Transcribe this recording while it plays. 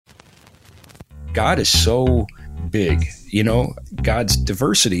God is so big. You know, God's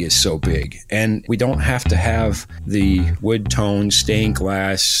diversity is so big, and we don't have to have the wood tone, stained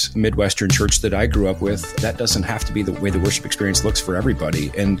glass, Midwestern church that I grew up with. That doesn't have to be the way the worship experience looks for everybody,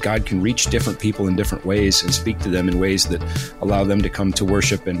 and God can reach different people in different ways and speak to them in ways that allow them to come to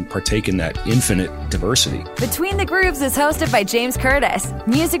worship and partake in that infinite diversity. Between the Grooves is hosted by James Curtis,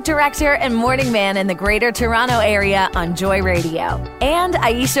 music director and morning man in the Greater Toronto area on Joy Radio, and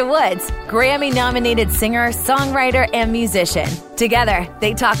Aisha Woods, Grammy-nominated singer, songwriter, and musician. Together,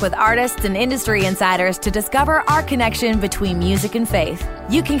 they talk with artists and industry insiders to discover our connection between music and faith.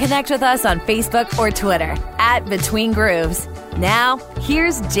 You can connect with us on Facebook or Twitter at Between Grooves. Now,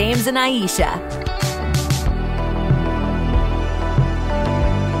 here's James and Aisha.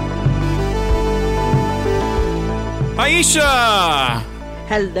 Aisha!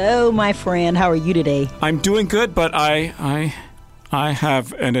 Hello, my friend. How are you today? I'm doing good, but I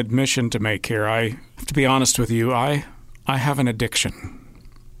have an admission to make here. I have to be honest with you. I have an addiction.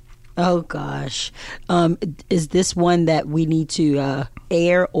 Oh, gosh. Is this one that we need to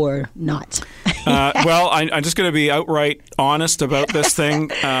air or not? Well, I'm just going to be outright honest about this thing.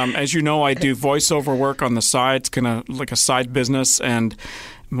 As you know, I do voiceover work on the side. It's kind of like a side business. And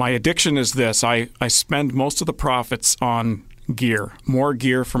my addiction is this. I spend most of the profits on gear, more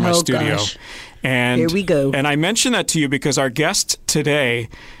gear for my studio. Gosh. And here we go. And I mention that to you because our guest today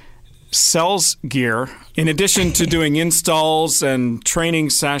sells gear in addition to doing installs and training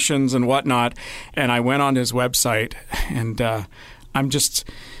sessions and whatnot. And I went on his website, and I'm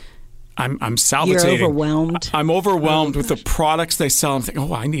salivating. You're overwhelmed. I'm overwhelmed with the products they sell. I'm thinking,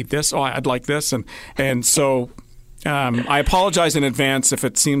 oh, I need this. Oh, I'd like this. And so I apologize in advance if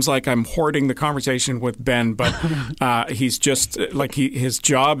it seems like I'm hoarding the conversation with Ben, but he's just like his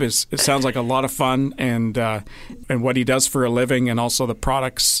job it sounds like a lot of fun, and what he does for a living, and also the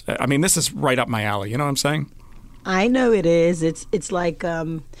products. I mean, this is right up my alley. You know what I'm saying? I know it is. It's like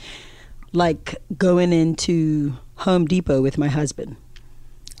going into Home Depot with my husband.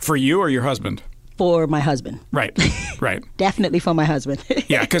 For you or your husband? For my husband. Right. Definitely for my husband.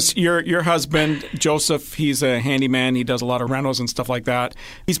 Yeah, because your husband, Joseph, he's a handyman. He does a lot of rentals and stuff like that.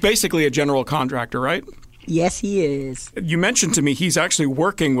 He's basically a general contractor, right? Yes, he is. You mentioned to me he's actually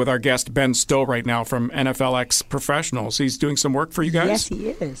working with our guest, Ben Stowe, right now from NFLX Professionals. He's doing some work for you guys? Yes, he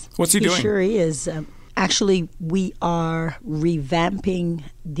is. What's he doing? He sure is. Actually, we are revamping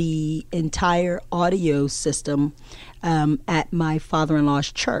the entire audio system at my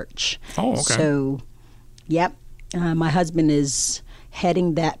father-in-law's church. Oh, okay. So, yep. My husband is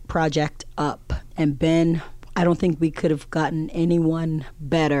heading that project up. And Ben, I don't think we could have gotten anyone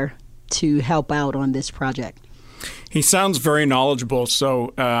better to help out on this project. He sounds very knowledgeable.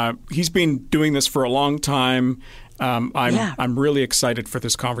 So he's been doing this for a long time. I'm really excited for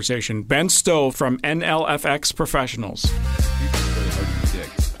this conversation. Ben Stowe from NLFX Professionals.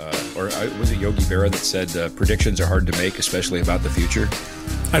 Or was it Yogi Berra that said predictions are hard to make, especially about the future?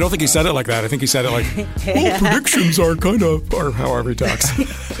 I don't think he said it like that. I think he said it like, predictions are kind of, or however he talks.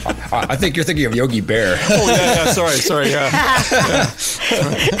 I think you're thinking of Yogi Bear. Oh, yeah, sorry, yeah.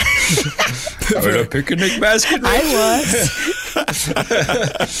 Having a picnic basket? I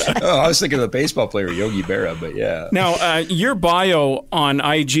was thinking of the baseball player, Yogi Berra, but yeah. Now, your bio on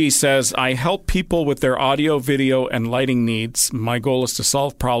IG says, I help people with their audio, video, and lighting needs. My goal is to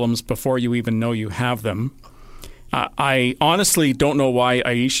solve problems before you even know you have them. I honestly don't know why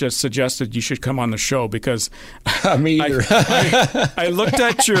Aisha suggested you should come on the show because me either. I looked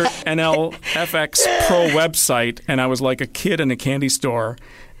at your NLFX Pro website and I was like a kid in a candy store.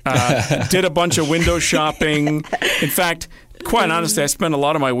 Did a bunch of window shopping. In fact, quite honestly, I spend a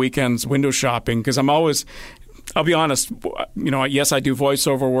lot of my weekends window shopping because I'll be honest, yes, I do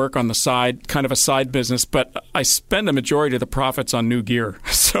voiceover work on the side, kind of a side business, but I spend a majority of the profits on new gear.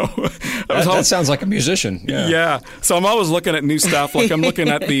 So that sounds like a musician. Yeah. So I'm always looking at new stuff. Like I'm looking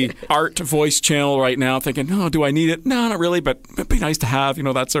at the Art Voice channel right now thinking, no, do I need it? No, not really, but it'd be nice to have,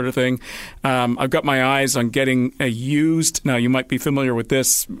 that sort of thing. I've got my eyes on getting a used, now you might be familiar with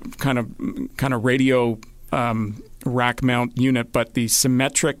this kind of radio rack mount unit, but the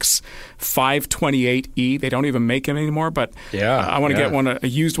Symmetrix 528E, they don't even make it anymore, but I want to get a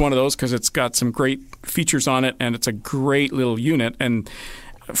used one of those because it's got some great features on it and it's a great little unit, and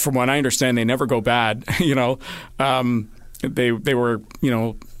from what I understand they never go bad. They were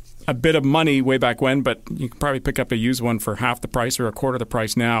a bit of money way back when, but you can probably pick up a used one for half the price or a quarter the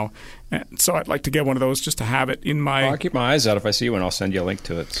price now. And so I'd like to get one of those just to have it in my... I'll keep my eyes out. If I see one, I'll send you a link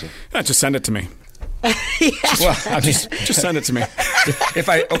to it. So. Just send it to me. Well, I mean, just send it to me.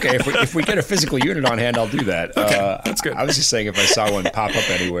 If we get a physical unit on hand, I'll do that. Okay, that's good. I was just saying if I saw one pop up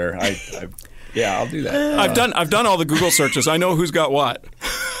anywhere, Yeah, I'll do that. I've done all the Google searches. I know who's got what.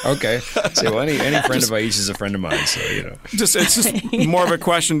 Okay. So any friend of Aisha is a friend of mine. So it's just more of a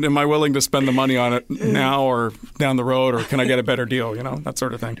question: am I willing to spend the money on it now or down the road, or can I get a better deal? That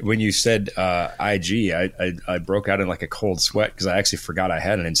sort of thing. When you said IG, I broke out in like a cold sweat because I actually forgot I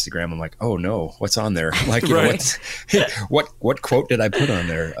had an Instagram. I'm like, oh no, what's on there? Like, what quote did I put on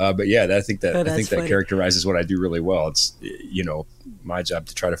there? But yeah, I think that characterizes what I do really well. It's my job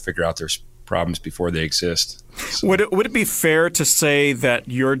to try to figure out there's problems before they exist. So. Would it be fair to say that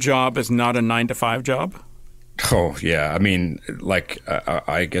your job is not a 9-to-5 job? Oh yeah, I mean,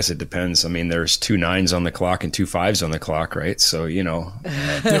 I guess it depends. I mean, there's 2 9s on the clock and 2 5s on the clock, right? So you'll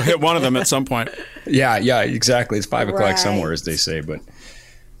hit one of them at some point. Yeah, exactly. It's 5 o'clock somewhere, as they say. But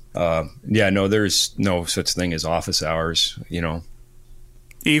there's no such thing as office hours.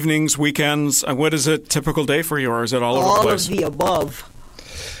 Evenings, weekends. What is a typical day for you, or is it all over the place? All of the above.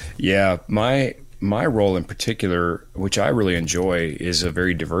 Yeah, my role in particular, which I really enjoy, is a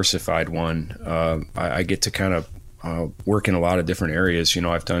very diversified one. I get to kind of work in a lot of different areas.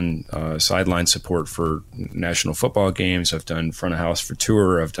 I've done sideline support for national football games. I've done front of house for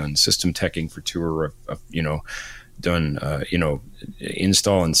tour. I've done system teching for tour. I've done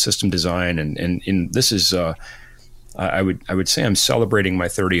install and system design, and this is. I would say I'm celebrating my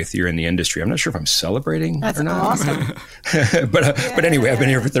 30th year in the industry. I'm not sure if I'm celebrating or not. Awesome. but anyway, I've been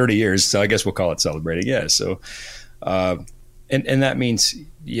here for 30 years, so I guess we'll call it celebrating. Yeah. So, and that means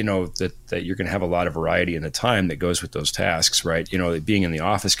that you're going to have a lot of variety in the time that goes with those tasks, right? Being in the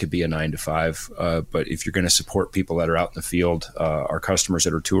office could be a 9 to 5, but if you're going to support people that are out in the field, our customers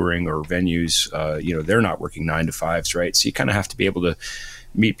that are touring or venues, they're not working 9 to 5s, right? So you kind of have to be able to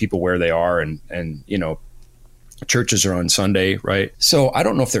meet people where they are, and churches are on Sunday, right? So I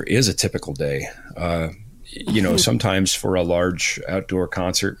don't know if there is a typical day. Sometimes for a large outdoor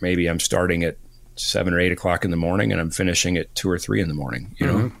concert, maybe I'm starting at 7 or 8 o'clock in the morning and I'm finishing at 2 or 3 in the morning,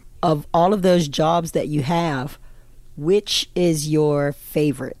 Mm-hmm. Of all of those jobs that you have, which is your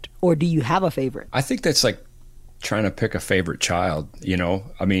favorite? Or do you have a favorite? I think that's like trying to pick a favorite child,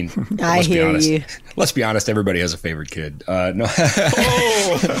 I mean, I hear you. Let's be honest, everybody has a favorite kid. No,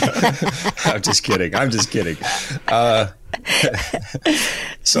 I'm just kidding.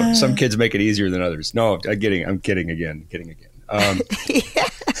 Some kids make it easier than others. No, I'm kidding again. I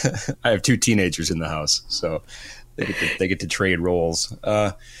have 2 teenagers in the house, so they get to trade roles.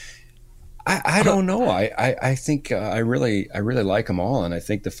 I don't know. I think I really like them all, and I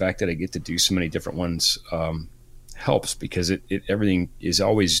think the fact that I get to do so many different ones helps, because everything is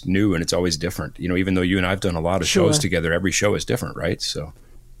always new and it's always different. Even though you and I've done a lot of shows together, every show is different, right? So,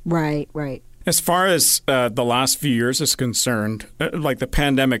 right. As far as the last few years is concerned, like the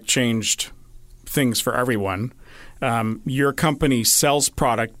pandemic changed things for everyone. Your company sells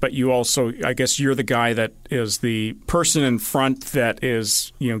product, but you also, I guess you're the guy that is the person in front that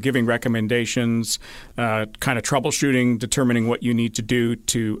is, giving recommendations, kind of troubleshooting, determining what you need to do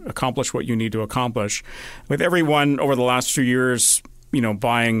to accomplish what you need to accomplish. With everyone over the last few years,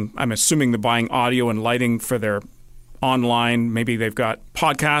 buying audio and lighting for their online, maybe they've got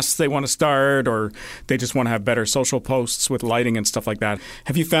podcasts they want to start, or they just want to have better social posts with lighting and stuff like that.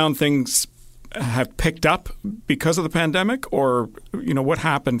 Have you found things have picked up because of the pandemic, or what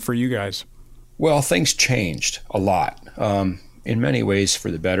happened for you guys? Well, things changed a lot, in many ways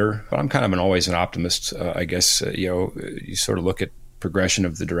for the better, but I'm kind of always an optimist. I guess you sort of look at progression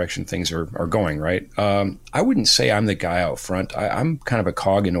of the direction things are going, right? I wouldn't say I'm the guy out front. I'm kind of a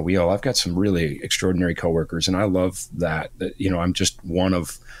cog in a wheel. I've got some really extraordinary coworkers, and I love that I'm just one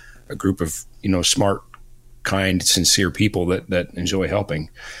of a group of smart, kind, sincere people that enjoy helping.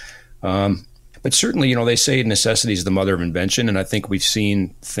 But certainly, they say necessity is the mother of invention, and I think we've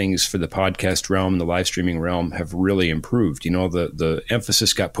seen things for the podcast realm, the live streaming realm, have really improved. The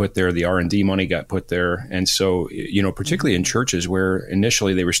emphasis got put there, the R&D money got put there, and so particularly in churches where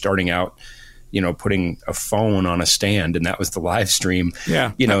initially they were starting out, putting a phone on a stand, and that was the live stream.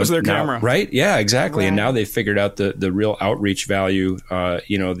 Yeah, that was their camera, right? Yeah, exactly. Right. And now they've figured out the real outreach value.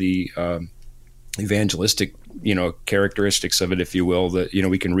 The evangelistic characteristics of it, if you will, that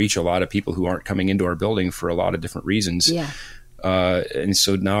we can reach a lot of people who aren't coming into our building for a lot of different reasons. Yeah. And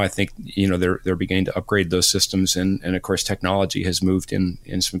so now I think they're beginning to upgrade those systems, and of course technology has moved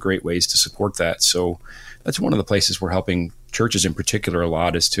in some great ways to support that. So that's one of the places we're helping churches in particular a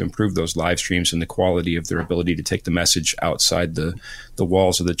lot, is to improve those live streams and the quality of their ability to take the message outside the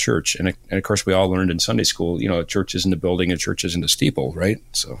walls of the church. And of course we all learned in Sunday school, a church isn't a building, a church isn't a steeple, right?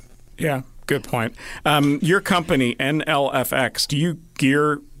 So yeah. Good point. Your company, NLFX, do you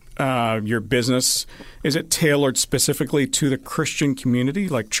gear your business, is it tailored specifically to the Christian community,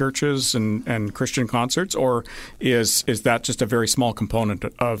 like churches and Christian concerts, or is that just a very small component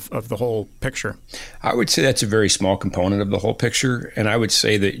of the whole picture? I would say that's a very small component of the whole picture. And I would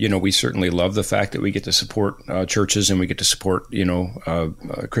say that, we certainly love the fact that we get to support churches and we get to support,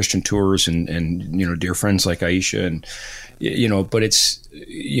 Christian tours and dear friends like Aisha and, but it's,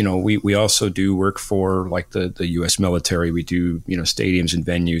 we also do work for like the U.S. military. We do, stadiums and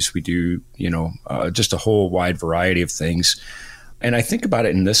venues. We do, just a whole wide variety of things. And I think about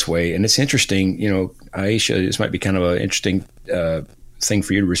it in this way, and it's interesting, Aisha, this might be kind of an interesting thing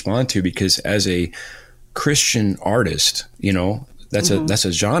for you to respond to, because as a Christian artist, that's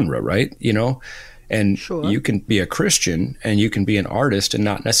a genre, right? And sure. You can be a Christian and you can be an artist and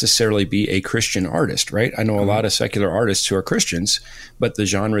not necessarily be a Christian artist, right? I know a lot of secular artists who are Christians, but the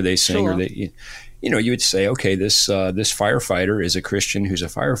genre they sing sure. or they, you would say, okay, this firefighter is a Christian who's a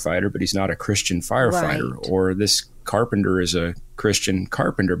firefighter, but he's not a Christian firefighter. Right. Or this carpenter is a Christian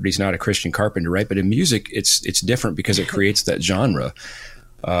carpenter, but he's not a Christian carpenter, right? But in music, it's different because it creates that genre.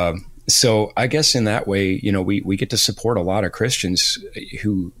 So I guess in that way, we get to support a lot of Christians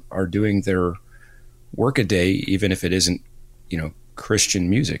who are doing their work a day, even if it isn't, Christian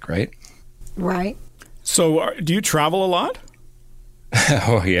music, right? Right. So do you travel a lot?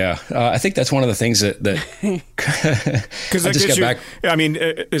 Oh, yeah. I think that's one of the things that because I just got back. I mean,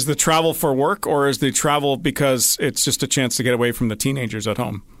 is the travel for work, or is the travel because it's just a chance to get away from the teenagers at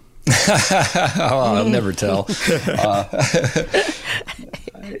home? I'll never tell.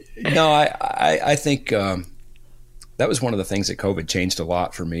 No, I think that was one of the things that COVID changed a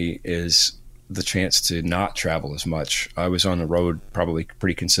lot for me, is the chance to not travel as much. I was on the road probably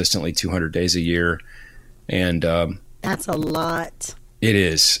pretty consistently 200 days a year. And that's a lot. It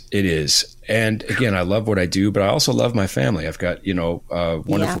is. And again, I love what I do, but I also love my family. I've got,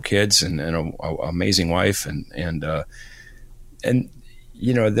 wonderful kids and an amazing wife. And there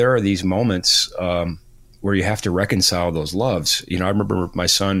are these moments where you have to reconcile those loves. I remember my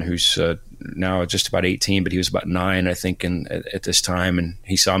son, who's now just about 18, but he was about 9, I think, at this time. And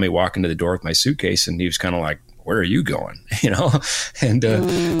he saw me walk into the door with my suitcase, and he was kind of like, where are you going?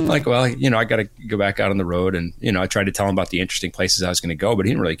 And like, well, I got to go back out on the road. And, I tried to tell him about the interesting places I was going to go, but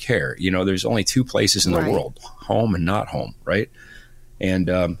he didn't really care. There's only 2 places in the world, home and not home. Right.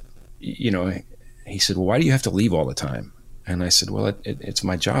 And, he said, well, why do you have to leave all the time? And I said, well, it's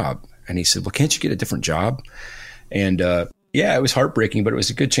my job. And he said, well, can't you get a different job? And, yeah, it was heartbreaking, but it was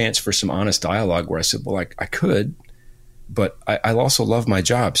a good chance for some honest dialogue where I said, well, I could, but I also love my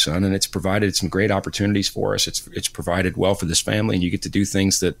job, son, and it's provided some great opportunities for us. It's provided well for this family, and you get to do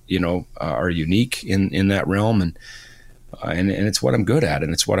things that, are unique in that realm, and it's what I'm good at,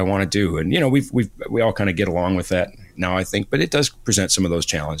 and it's what I want to do. And, we all kind of get along with that now, I think, but it does present some of those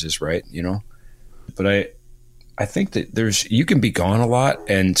challenges, right? But I think that you can be gone a lot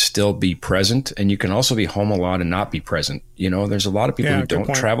and still be present, and you can also be home a lot and not be present. There's a lot of people who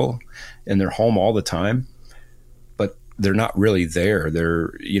don't travel and they're home all the time, but they're not really there.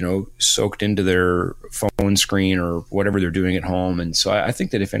 They're, soaked into their phone screen or whatever they're doing at home. And so I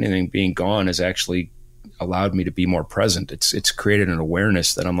think that if anything, being gone has actually allowed me to be more present. It's created an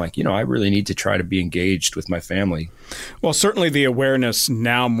awareness that I'm like, I really need to try to be engaged with my family. Well, certainly the awareness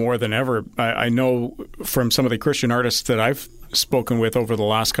now more than ever. I know from some of the Christian artists that I've spoken with over the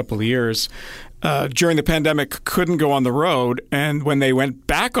last couple of years, during the pandemic couldn't go on the road. And when they went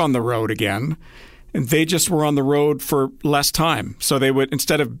back on the road again, and they just were on the road for less time. So they would,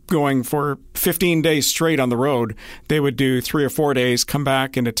 instead of going for 15 days straight on the road, they would do 3 or 4 days, come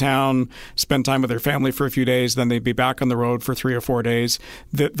back into town, spend time with their family for a few days, then they'd be back on the road for 3 or 4 days.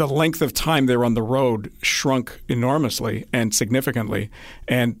 The length of time they were on the road shrunk enormously and significantly,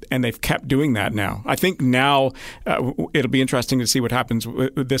 and they've kept doing that now. I think now it'll be interesting to see what happens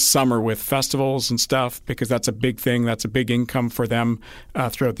this summer with festivals and stuff, because that's a big thing. That's a big income for them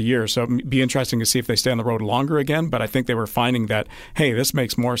throughout the year. So it'll be interesting to see if they stay on the road longer again, but I think they were finding that, hey, this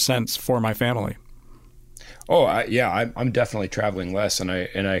makes more sense for my family. Oh, I'm definitely traveling less, and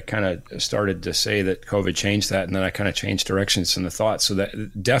I kind of started to say that COVID changed that, and then I kind of changed directions in the thought. So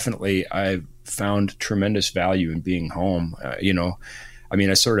that definitely I found tremendous value in being home.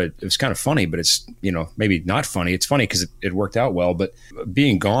 It was kind of funny, but it's, maybe not funny. It's funny because it worked out well, but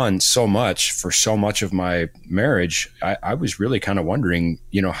being gone so much for so much of my marriage, I was really kind of wondering,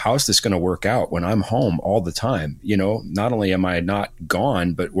 how's this going to work out when I'm home all the time? Not only am I not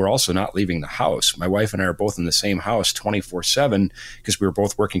gone, but we're also not leaving the house. My wife and I are both in the same house 24/7 because we were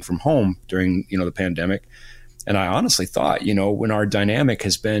both working from home during, the pandemic. And I honestly thought, when our dynamic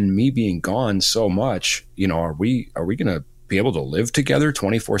has been me being gone so much, are we going to be able to live together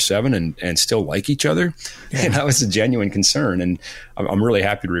 24/7 and still like each other? Yeah. And that was a genuine concern. And I'm really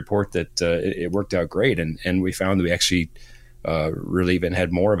happy to report that it worked out great. And we found that we actually really even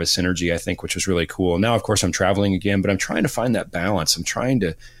had more of a synergy, I think, which was really cool. Now, of course, I'm traveling again, but I'm trying to find that balance. I'm trying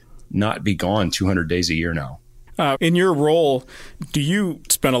to not be gone 200 days a year now. In your role, do you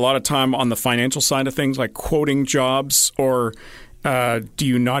spend a lot of time on the financial side of things, like quoting jobs, or do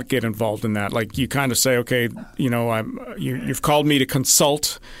you not get involved in that? Like you kind of say, okay, you've called me to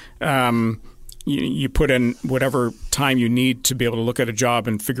consult. You put in whatever time you need to be able to look at a job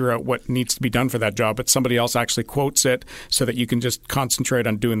and figure out what needs to be done for that job, but somebody else actually quotes it so that you can just concentrate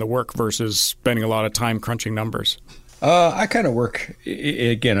on doing the work versus spending a lot of time crunching numbers. I kind of work,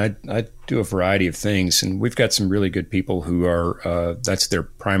 again, I do a variety of things, and we've got some really good people who are, that's their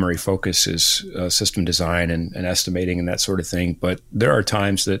primary focus is system design and estimating and that sort of thing. But there are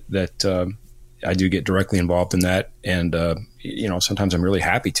times that I do get directly involved in that. And, sometimes I'm really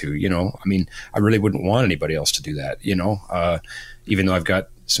happy to, I really wouldn't want anybody else to do that, even though I've got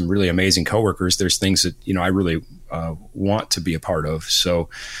some really amazing coworkers, there's things that, I really want to be a part of. So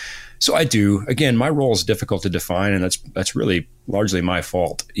I do. Again, my role is difficult to define, and that's really largely my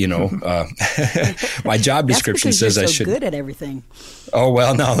fault. My job description says I should. You're so good at everything. Oh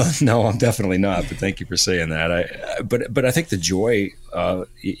well, no, I'm definitely not. But thank you for saying that. But I think the joy,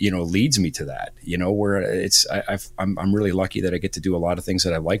 leads me to that. Where I'm really lucky that I get to do a lot of things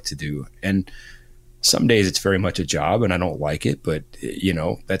that I like to do, and some days it's very much a job, and I don't like it. But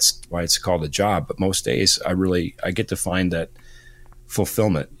that's why it's called a job. But most days I get to find that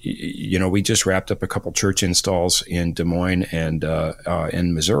fulfillment. We just wrapped up a couple church installs in Des Moines and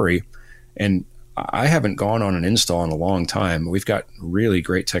in Missouri, and I haven't gone on an install in a long time. We've got really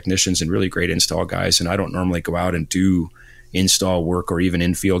great technicians and really great install guys, and I don't normally go out and do install work or even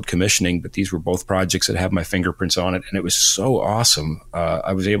in-field commissioning, but these were both projects that have my fingerprints on it, and it was so awesome.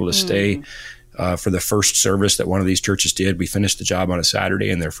 I was able to stay for the first service that one of these churches did. We finished the job on a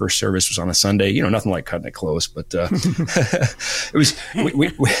Saturday, and their first service was on a Sunday. Nothing like cutting it close, but it was.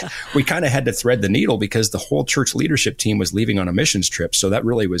 We kind of had to thread the needle because the whole church leadership team was leaving on a missions trip. So that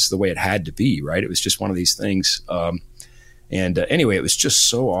really was the way it had to be, right? It was just one of these things. Anyway, it was just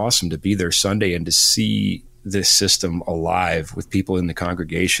so awesome to be there Sunday and to see this system alive with people in the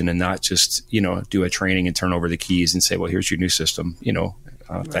congregation, and not just do a training and turn over the keys and say, well, here's your new system.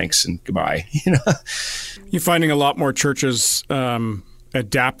 Thanks and goodbye. You're finding a lot more churches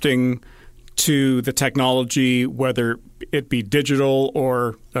adapting to the technology, whether it be digital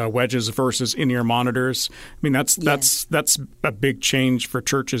or wedges versus in-ear monitors. I mean, that's a big change for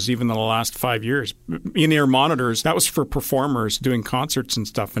churches even in the last 5 years. In-ear monitors, that was for performers doing concerts and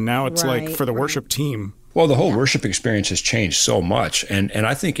stuff, and now it's like for the worship team. Well, the whole worship experience has changed so much, and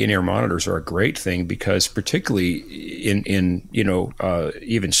I think in-ear monitors are a great thing because, particularly in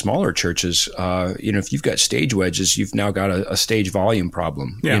even smaller churches, if you've got stage wedges, you've now got a stage volume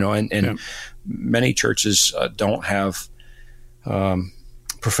problem. Many churches don't have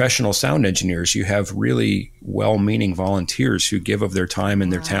professional sound engineers. You have really well-meaning volunteers who give of their time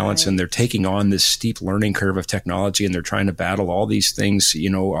and their talents, and they're taking on this steep learning curve of technology, and they're trying to battle all these things,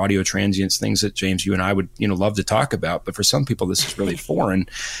 audio transients, things that James, you and I would, love to talk about. But for some people, this is really foreign,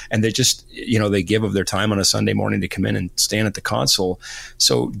 and they just, they give of their time on a Sunday morning to come in and stand at the console.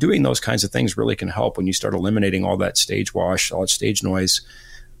 So doing those kinds of things really can help when you start eliminating all that stage wash, all that stage noise.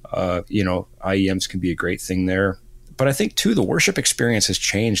 IEMs can be a great thing there. But I think, too, the worship experience has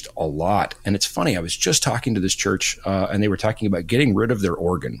changed a lot. And it's funny, I was just talking to this church, and they were talking about getting rid of their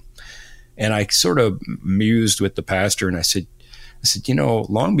organ. And I sort of mused with the pastor, and I said,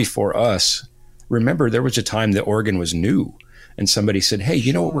 long before us, remember there was a time the organ was new. And somebody said, hey,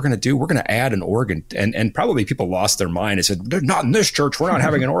 you know what we're going to do? We're going to add an organ. And probably people lost their mind and said, not in this church. We're not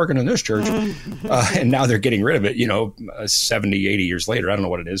having an organ in this church. And now they're getting rid of it, 70, 80 years later. I don't know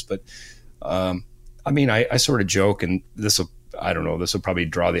what it is, but I sort of joke, and this will probably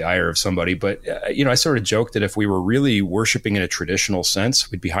draw the ire of somebody, but, I sort of joke that if we were really worshiping in a traditional sense,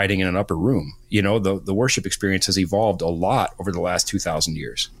 we'd be hiding in an upper room. The worship experience has evolved a lot over the last 2,000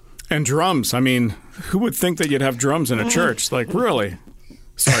 years. And drums. I mean, who would think that you'd have drums in a church? Like, really?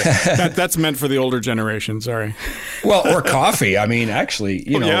 Sorry, that's meant for the older generation. Sorry. Well, or coffee. I mean, actually,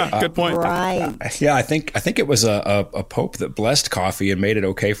 good point. Right. I think it was a pope that blessed coffee and made it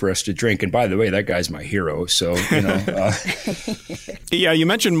okay for us to drink. And by the way, that guy's my hero. So Yeah, you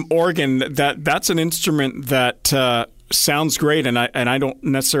mentioned organ. That's an instrument that sounds great, and I don't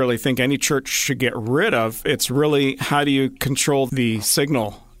necessarily think any church should get rid of. It's really, how do you control the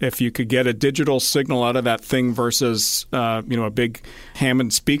signal If you could get a digital signal out of that thing versus, a big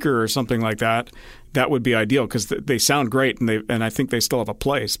Hammond speaker or something like that, that would be ideal because they sound great and I think they still have a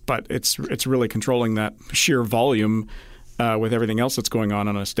place. But it's really controlling that sheer volume with everything else that's going on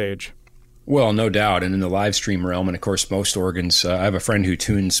a stage. Well, no doubt. And in the live stream realm, and of course, most organs, I have a friend who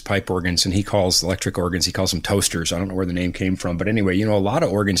tunes pipe organs, and he calls electric organs, he calls them toasters. I don't know where the name came from. But anyway, a lot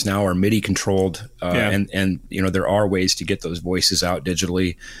of organs now are MIDI controlled. And there are ways to get those voices out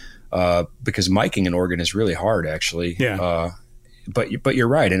digitally because miking an organ is really hard, actually. Yeah. But you're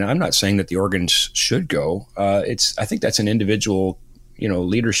right. And I'm not saying that the organs should go. I think that's an individual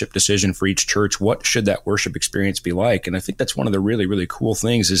leadership decision for each church. What should that worship experience be like? And I think that's one of the really, really cool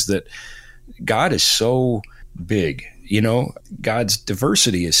things is that God is so big. God's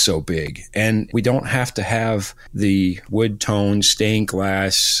diversity is so big, and we don't have to have the wood tone, stained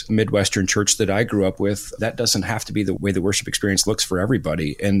glass Midwestern church that I grew up with. That doesn't have to be the way the worship experience looks for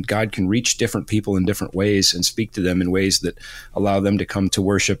everybody. And God can reach different people in different ways and speak to them in ways that allow them to come to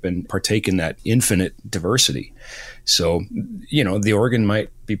worship and partake in that infinite diversity. So, the organ might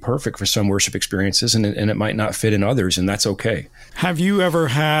be perfect for some worship experiences and it might not fit in others, and that's okay. Have you ever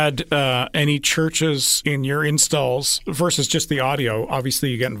had any churches in your installs versus just the audio? Obviously,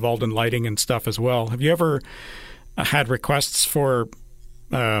 you get involved in lighting and stuff as well. Have you ever had requests for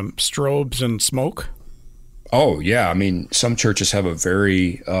strobes and smoke? Oh, yeah. I mean, some churches have a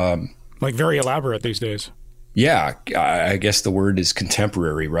very... very elaborate these days. Yeah, I guess the word is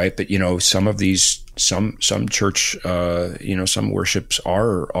contemporary, right? But, some of these, some church, some worships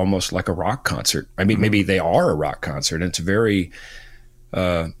are almost like a rock concert. I mean, maybe they are a rock concert, and it's very,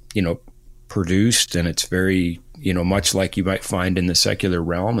 produced, and it's very, much like you might find in the secular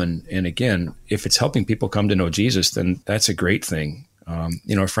realm. And again, if it's helping people come to know Jesus, then that's a great thing.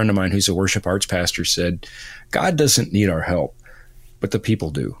 A friend of mine who's a worship arts pastor said, God doesn't need our help, but the people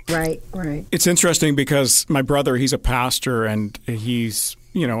do. Right. It's interesting because my brother, he's a pastor, and he's,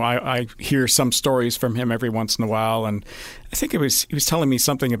 I hear some stories from him every once in a while. And I think he was telling me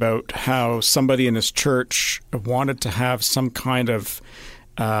something about how somebody in his church wanted to have some kind of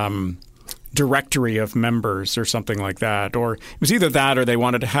directory of members or something like that. Or it was either that or they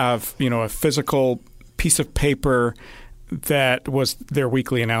wanted to have, a physical piece of paper that was their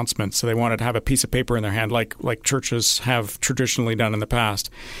weekly announcement. So they wanted to have a piece of paper in their hand like churches have traditionally done in the past.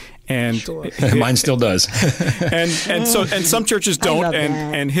 And sure. Mine still does. and some churches don't,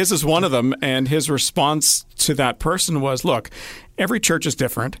 and his is one of them. And his response to that person was, look, every church is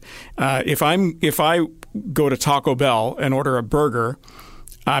different. If I go to Taco Bell and order a burger,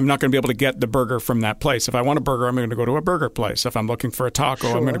 I'm not going to be able to get the burger from that place. If I want a burger, I'm going to go to a burger place. If I'm looking for a taco,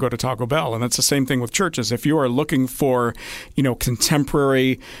 I'm going to go to Taco Bell. And that's the same thing with churches. If you are looking for,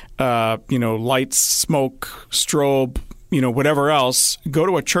 contemporary, lights, smoke, strobe, whatever else, go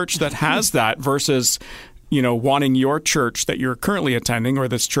to a church that has that versus, wanting your church that you're currently attending or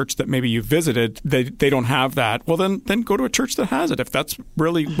this church that maybe you visited, they don't have that. Well, then go to a church that has it if that's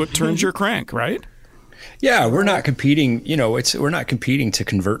really what turns your crank, right? Yeah, we're not competing, we're not competing to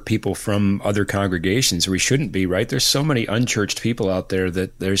convert people from other congregations. We shouldn't be, right? There's so many unchurched people out there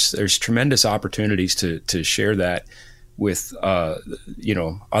that there's tremendous opportunities to share that with,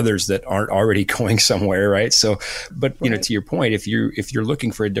 others that aren't already going somewhere, right? So, but, to your point, if you're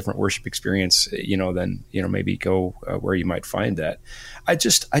looking for a different worship experience, then, maybe go where you might find that. I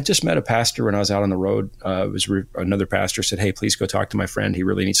just met a pastor when I was out on the road. Another pastor said, hey, please go talk to my friend. He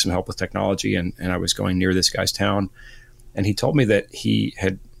really needs some help with technology. And I was going near this guy's town. And he told me that he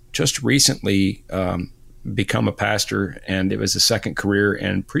had just recently become a pastor, and it was a second career.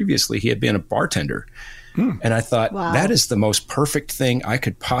 And previously he had been a bartender. And I thought, wow, that is the most perfect thing I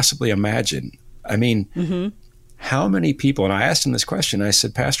could possibly imagine. I mean, how many people, and I asked him this question, I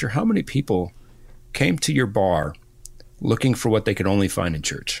said, Pastor, how many people came to your bar looking for what they could only find in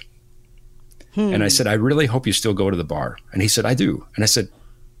church? And I said, I really hope you still go to the bar. And he said, I do. And I said,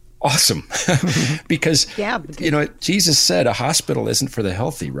 awesome. because, Jesus said a hospital isn't for the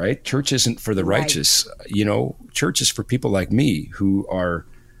healthy, right? Church isn't for the righteous. Church is for people like me who are,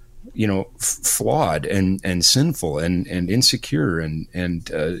 flawed and sinful and insecure. And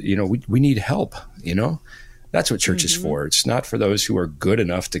we need help, That's what church is for. It's not for those who are good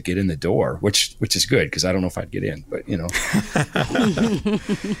enough to get in the door, which is good because I don't know if I'd get in, but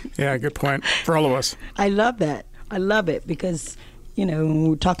Yeah, good point for all of us. I love that. I love it because, when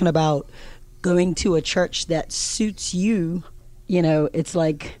we're talking about going to a church that suits you, it's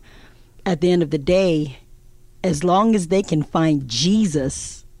like at the end of the day, as long as they can find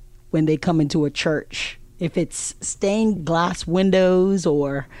Jesus when they come into a church, if it's stained glass windows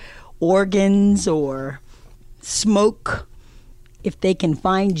or organs or smoke, if they can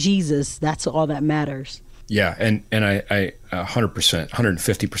find Jesus, that's all that matters. Yeah, and I 100%,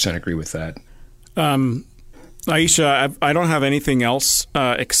 150% agree with that. Aisha, I don't have anything else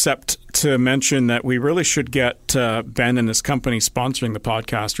except to mention that we really should get Ben and his company sponsoring the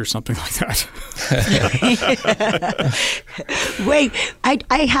podcast or something like that. Wait,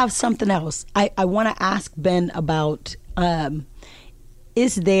 I have something else. I want to ask Ben about,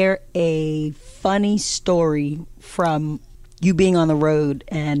 is there a funny story from you being on the road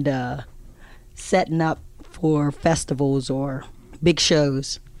and setting up for festivals or big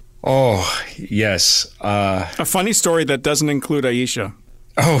shows? Oh, yes. A funny story that doesn't include Aisha.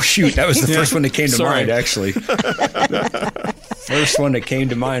 Oh, shoot. That was the first one that came to Sorry. mind, actually. The first one that came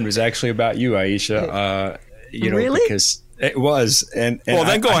to mind was actually about you, Aisha. Really? Because it was. And Well,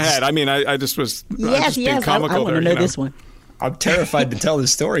 then go ahead. I just was being comical I want there. to know this one. I'm terrified to tell the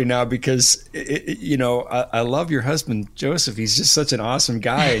story now because, I love your husband, Joseph. He's just such an awesome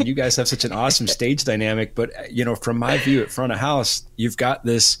guy, and you guys have such an awesome stage dynamic. But, from my view at front of house, you've got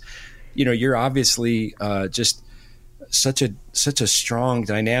this, you're obviously just such a strong,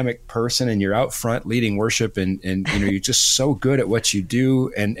 dynamic person, and you're out front leading worship, and you're just so good at what you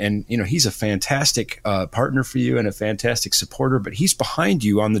do. And he's a fantastic partner for you and a fantastic supporter, but he's behind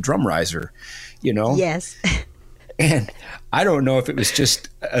you on the drum riser, Yes. And I don't know if it was just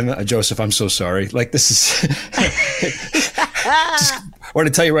Joseph. I'm so sorry. Like, this is. I want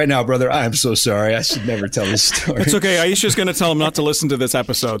to tell you right now, brother. I am so sorry. I should never tell this story. It's okay. Aisha's going to tell him not to listen to this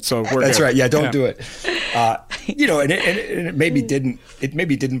episode, so we're That's good. right. Yeah, don't do it. And it maybe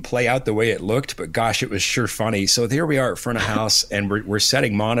didn't play out the way it looked, but gosh, it was sure funny. So there we are at front of house, and we're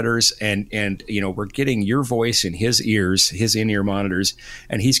setting monitors, and we're getting your voice in his ears, his in-ear monitors,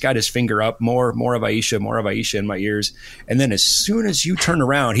 and he's got his finger up, more of Aisha in my ears, and then as soon as you turn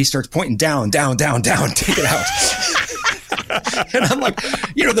around, he starts pointing down, take it out. And I'm like,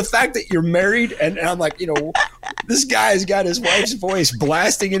 the fact that you're married, and I'm like, this guy's got his wife's voice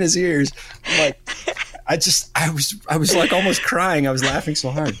blasting in his ears. I'm like, I was like almost crying. I was laughing so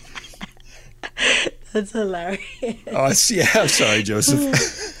hard. That's hilarious. Oh, I'm sorry,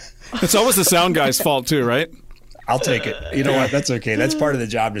 Joseph. It's always the sound guy's fault too, right? I'll take it. You know what? That's okay. That's part of the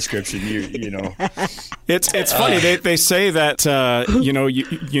job description. It's funny. They say that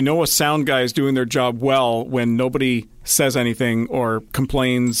a sound guy is doing their job well when nobody says anything or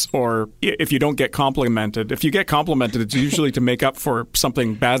complains, or if you don't get complimented. If you get complimented, it's usually to make up for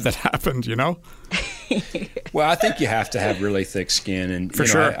something bad that happened. Well, I think you have to have really thick skin, and For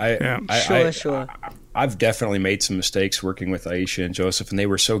sure. Sure. I've definitely made some mistakes working with Aisha and Joseph, and they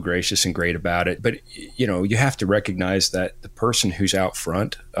were so gracious and great about it. But, you have to recognize that the person who's out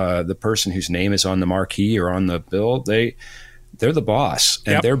front, the person whose name is on the marquee or on the bill, they're the boss,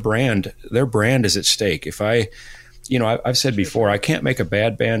 and their brand is at stake. If I've said before, I can't make a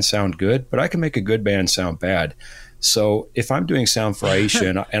bad band sound good, but I can make a good band sound bad. So if I'm doing sound for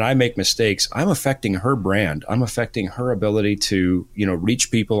Aisha and I make mistakes, I'm affecting her brand. I'm affecting her ability to, reach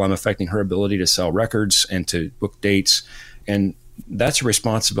people. I'm affecting her ability to sell records and to book dates. And that's a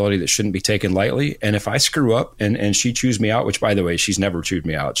responsibility that shouldn't be taken lightly. And if I screw up and she chews me out, which, by the way, she's never chewed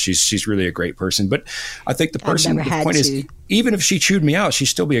me out. She's really a great person. But I think the point is, even if she chewed me out, she'd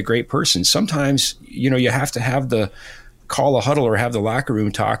still be a great person. Sometimes, you have to have the call a huddle or have the locker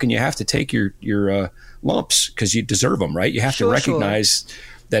room talk, and you have to take your lumps because you deserve them, right? You have to recognize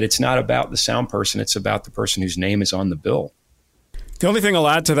that it's not about the sound person. It's about the person whose name is on the bill. The only thing I'll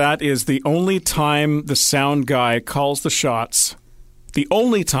add to that is the only time the sound guy calls the shots,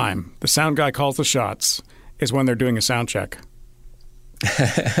 is when they're doing a sound check.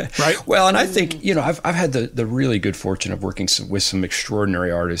 Right? Well, and I think, I've had the really good fortune of working with some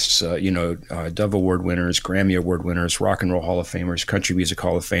extraordinary artists, Dove Award winners, Grammy Award winners, Rock and Roll Hall of Famers, Country Music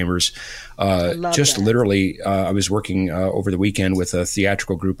Hall of Famers. Literally, I was working over the weekend with a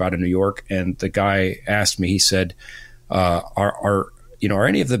theatrical group out of New York, and the guy asked me, he said, are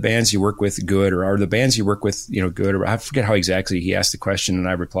any of the bands you work with good, or are the bands you work with, good? Or I forget how exactly he asked the question, and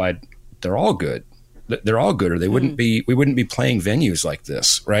I replied, they're all good. They're all good, or we wouldn't be playing venues like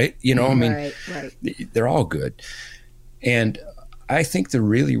this, right? Right. They're all good. And I think the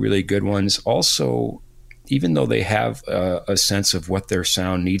really, really good ones also, even though they have a sense of what their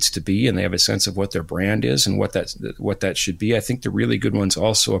sound needs to be, and they have a sense of what their brand is and what that should be, I think the really good ones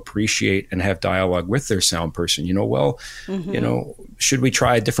also appreciate and have dialogue with their sound person. Should we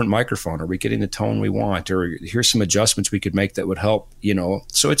try a different microphone? Are we getting the tone we want? Or here's some adjustments we could make that would help,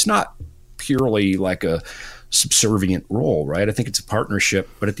 So it's not purely like a subservient role, right? I think it's a partnership,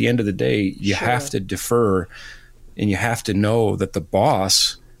 but at the end of the day, you have to defer, and you have to know that the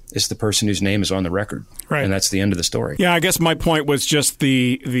boss is the person whose name is on the record. Right. And that's the end of the story. Yeah, I guess my point was just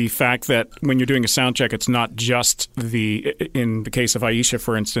the fact that when you're doing a sound check, it's not just in the case of Aisha,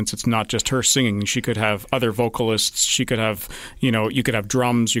 for instance, it's not just her singing. She could have other vocalists. She could have, you could have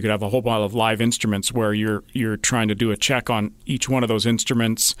drums. You could have a whole pile of live instruments where you're trying to do a check on each one of those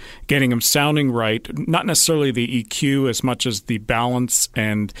instruments, getting them sounding right, not necessarily the EQ as much as the balance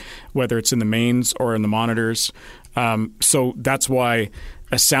and whether it's in the mains or in the monitors. So that's why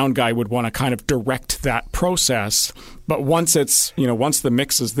a sound guy would want to kind of direct that process. But once once the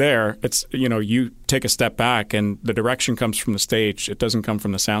mix is there, it's, you take a step back and the direction comes from the stage. It doesn't come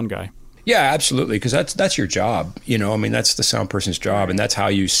from the sound guy. Yeah, absolutely. Because that's your job. That's the sound person's job. And that's how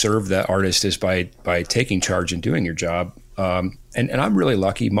you serve that artist, is by taking charge and doing your job. And I'm really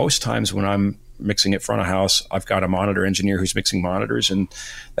lucky. Most times when I'm mixing at front of house, I've got a monitor engineer who's mixing monitors, and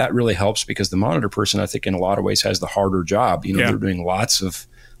that really helps because the monitor person, I think, in a lot of ways has the harder job. They're doing lots of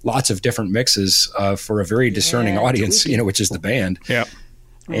different mixes for a very discerning audience, which is the band. Yeah.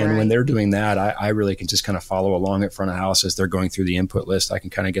 And when they're doing that, I really can just kind of follow along at front of house as they're going through the input list. I can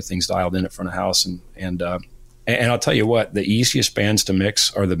kind of get things dialed in at front of house, and I'll tell you what, the easiest bands to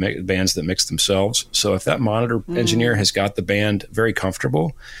mix are the bands that mix themselves. So if that monitor engineer has got the band very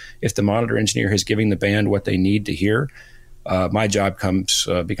comfortable, if the monitor engineer is giving the band what they need to hear, my job becomes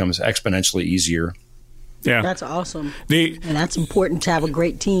exponentially easier. Yeah, that's awesome. And that's important to have a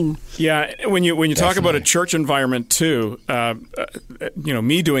great team. Yeah, when you talk about a church environment too,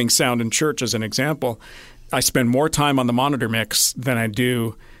 me doing sound in church as an example, I spend more time on the monitor mix than I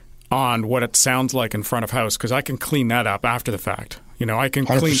do on what it sounds like in front of house, because I can clean that up after the fact. I can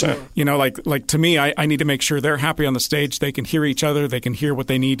clean, 100%. like to me, I need to make sure they're happy on the stage. They can hear each other. They can hear what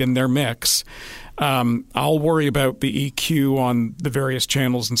they need in their mix. I'll worry about the EQ on the various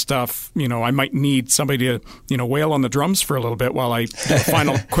channels and stuff. I might need somebody to, wail on the drums for a little bit while I do a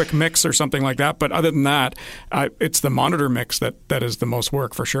final quick mix or something like that. But other than that, it's the monitor mix that is the most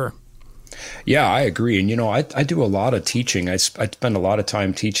work for sure. Yeah, I agree. And, I do a lot of teaching. I spend a lot of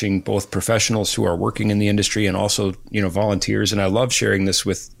time teaching both professionals who are working in the industry and also, volunteers. And I love sharing this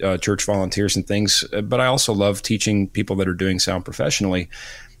with church volunteers and things. But I also love teaching people that are doing sound professionally.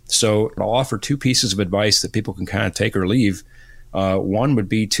 So I'll offer two pieces of advice that people can kind of take or leave. One would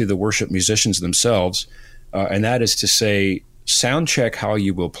be to the worship musicians themselves. And that is to say, sound check how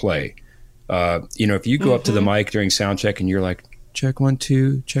you will play. If you go up to the mic during sound check and you're like, check 1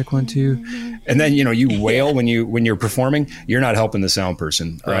 2, check 1 2, and then you wail when you're performing, you're not helping the sound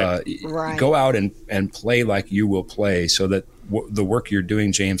person. Right. Go out and play like you will play, so that the work you're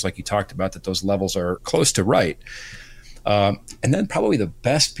doing, James, like you talked about, that those levels are close to right. And then probably the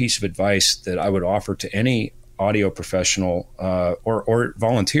best piece of advice that I would offer to any audio professional or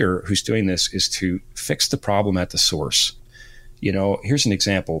volunteer who's doing this is to fix the problem at the source. Here's an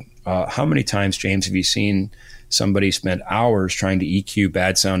example. How many times, James, have you seen somebody spend hours trying to EQ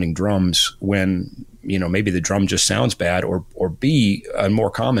bad sounding drums when, maybe the drum just sounds bad, or B,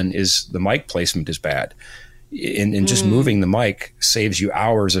 more common is the mic placement is bad. And just moving the mic saves you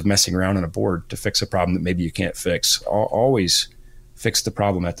hours of messing around on a board to fix a problem that maybe you can't fix. Always fix the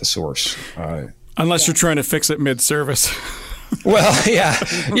problem at the source. Unless you're trying to fix it mid-service. Well, yeah,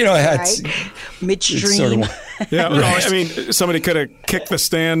 it's midstream. Sort of, yeah, I mean, somebody could have kicked the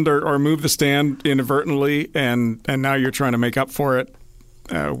stand or moved the stand inadvertently, and now you're trying to make up for it.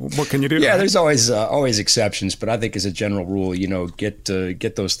 What can you do? Yeah, there's always exceptions, but I think as a general rule, get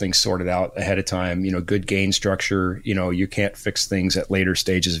those things sorted out ahead of time. Good gain structure. You can't fix things at later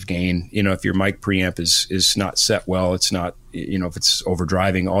stages of gain. If your mic preamp is not set well, it's not. If it's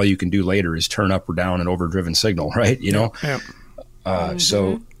overdriving, all you can do later is turn up or down an overdriven signal, right? Yeah.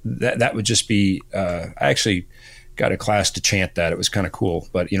 So that would just be. I actually got a class to chant that. It was kind of cool,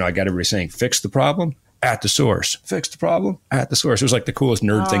 but I got everybody saying, "Fix the problem at the source. Fix the problem at the source." It was like the coolest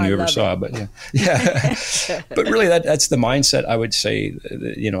nerd thing you ever saw. But yeah. But really, that's the mindset. I would say.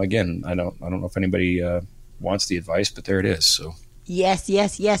 Again, I don't know if anybody wants the advice, but there it is. So yes,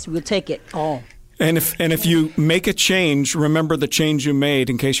 we'll take it all. And if you make a change, remember the change you made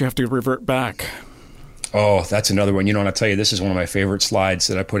in case you have to revert back. Oh, that's another one. And I'll tell you, this is one of my favorite slides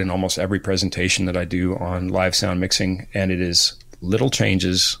that I put in almost every presentation that I do on live sound mixing, and it is little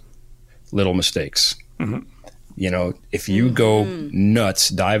changes, little mistakes. Mm-hmm. If you go nuts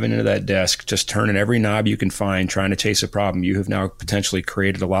diving into that desk, just turning every knob you can find, trying to chase a problem, you have now potentially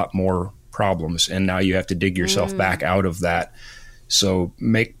created a lot more problems, and now you have to dig yourself back out of that. So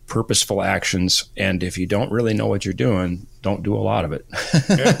make purposeful actions, and if you don't really know what you're doing, don't do a lot of it.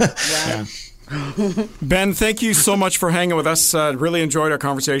 Yeah. Ben, thank you so much for hanging with us. Really enjoyed our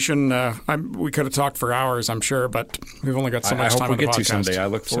conversation. We could have talked for hours, I'm sure, but we've only got so much time on the podcast. I hope we get to someday. I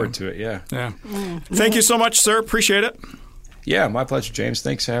look forward to it, yeah. Thank you so much, sir. Appreciate it. Yeah, my pleasure, James.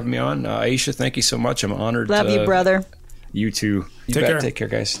 Thanks for having me on. Aisha, thank you so much. I'm honored. Love you, brother. You too. Take care,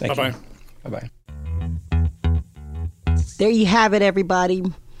 guys. Thank you. Bye-bye. There you have it, everybody.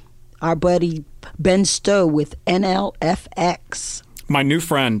 Our buddy Ben Stowe with NLFX. My new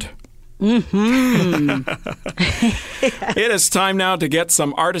friend. Mm-hmm. It is time now to get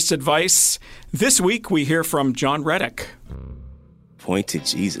some artist advice. This week we hear from John Reddick. Point to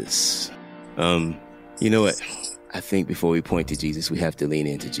Jesus. You know what? I think before we point to Jesus, we have to lean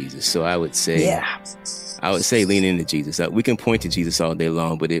into Jesus. So I would say, lean into Jesus. We can point to Jesus all day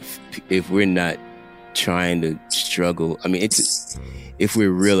long, but if we're not trying to struggle, I mean, if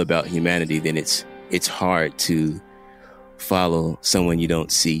we're real about humanity, then it's hard to follow someone you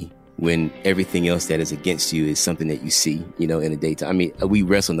don't see when everything else that is against you is something that you see, in the daytime. I mean, we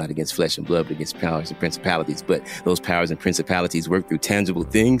wrestle not against flesh and blood, but against powers and principalities. But those powers and principalities work through tangible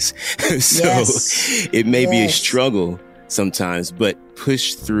things. So it may be a struggle sometimes, but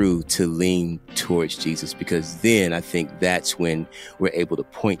push through to lean towards Jesus, because then I think that's when we're able to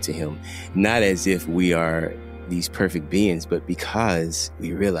point to him, not as if we are these perfect beings, but because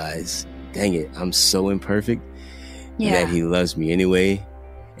we realize, dang it, I'm so imperfect that he loves me anyway.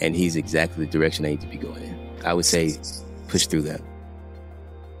 And he's exactly the direction I need to be going in. I would say push through that.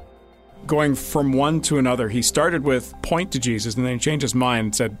 Going from one to another, he started with point to Jesus, and then he changed his mind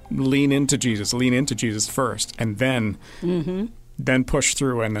and said, lean into Jesus first, and then push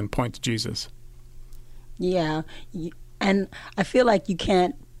through and then point to Jesus. Yeah. And I feel like you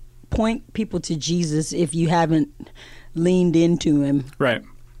can't point people to Jesus if you haven't leaned into him. Right.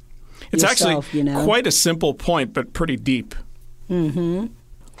 It's yourself, actually quite a simple point, but pretty deep. Mm-hmm.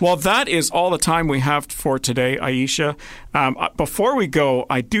 Well, that is all the time we have for today, Aisha. Before we go,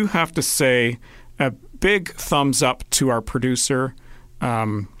 I do have to say a big thumbs up to our producer.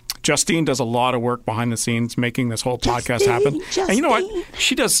 Justine does a lot of work behind the scenes making this whole podcast happen. And you know what?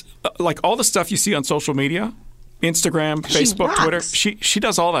 She does all the stuff you see on social media, Instagram, Facebook, Twitter. She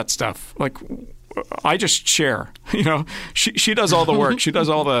does all that stuff. I just share, she does all the work. She does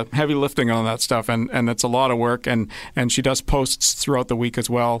all the heavy lifting on that stuff. And it's a lot of work. And she does posts throughout the week as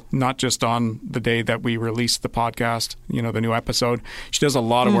well, not just on the day that we release the podcast, the new episode. She does a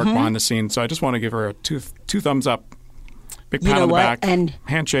lot of work behind the scenes. So I just want to give her a two thumbs up, big pat on the back, and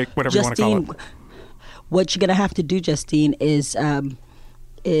handshake, whatever you want to call it. What you're going to have to do, Justine, is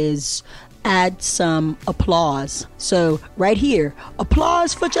add some applause. So right here,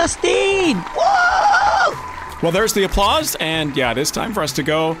 applause for Justine. Whoa! Well, there's the applause, and it is time for us to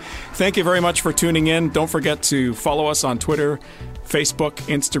go. Thank you very much for tuning in. Don't forget to follow us on Twitter, Facebook,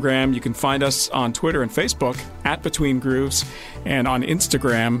 Instagram. You can find us on Twitter and Facebook at Between Grooves, and on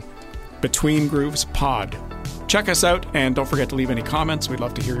Instagram, Between Grooves Pod. Check us out, and don't forget to leave any comments. We'd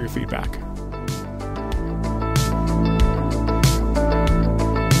love to hear your feedback.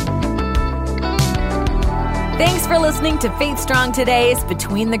 Thanks for listening to Faith Strong Today's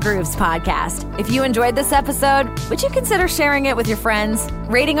Between the Grooves podcast. If you enjoyed this episode, would you consider sharing it with your friends,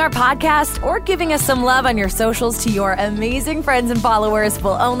 rating our podcast, or giving us some love on your socials to your amazing friends and followers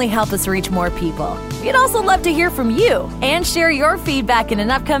will only help us reach more people. We'd also love to hear from you and share your feedback in an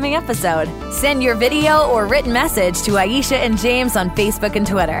upcoming episode. Send your video or written message to Aisha and James on Facebook and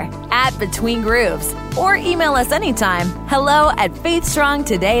Twitter at Between Grooves, or email us anytime,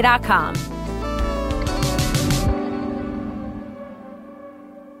 hello@faithstrongtoday.com.